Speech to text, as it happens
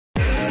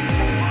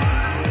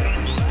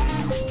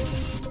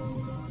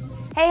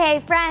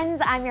Hey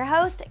friends, I'm your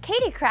host,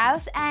 Katie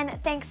Krause, and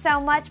thanks so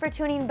much for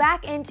tuning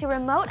back into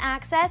Remote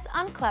Access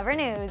on Clever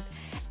News.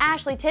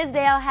 Ashley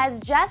Tisdale has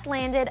just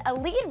landed a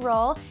lead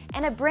role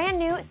in a brand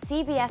new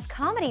CBS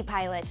comedy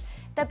pilot.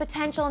 The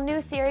potential new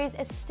series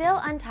is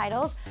still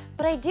untitled,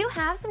 but I do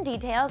have some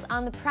details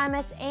on the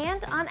premise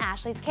and on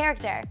Ashley's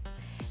character.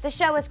 The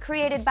show was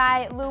created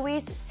by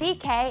Louis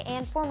C.K.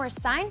 and former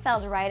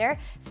Seinfeld writer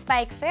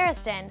Spike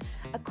Feresten.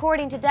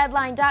 According to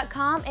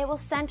Deadline.com, it will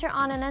center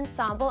on an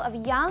ensemble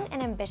of young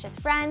and ambitious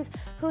friends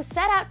who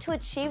set out to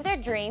achieve their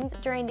dreams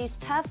during these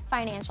tough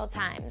financial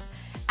times.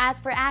 As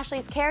for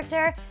Ashley's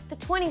character, the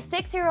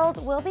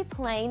 26-year-old will be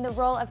playing the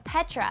role of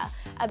Petra,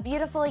 a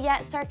beautiful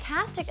yet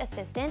sarcastic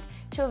assistant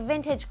to a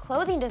vintage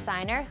clothing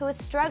designer who is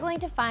struggling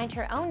to find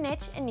her own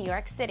niche in New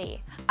York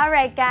City.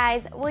 Alright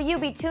guys, will you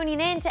be tuning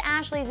in to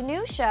Ashley's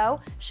new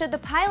show should the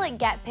pilot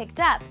get picked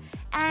up?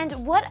 And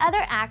what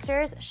other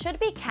actors should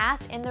be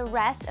cast in the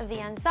rest of the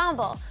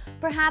ensemble?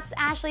 Perhaps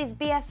Ashley's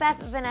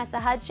BFF Vanessa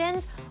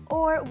Hudgens?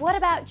 Or what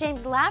about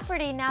James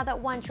Lafferty now that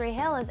One Tree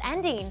Hill is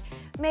ending?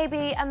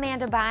 Maybe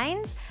Amanda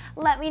Bynes?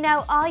 Let me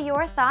know all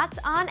your thoughts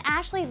on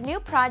Ashley's new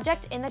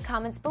project in the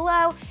comments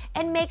below,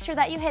 and make sure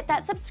that you hit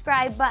that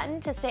subscribe button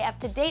to stay up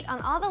to date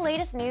on all the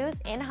latest news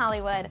in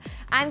Hollywood.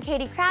 I'm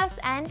Katie Krause,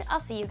 and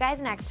I'll see you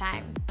guys next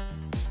time.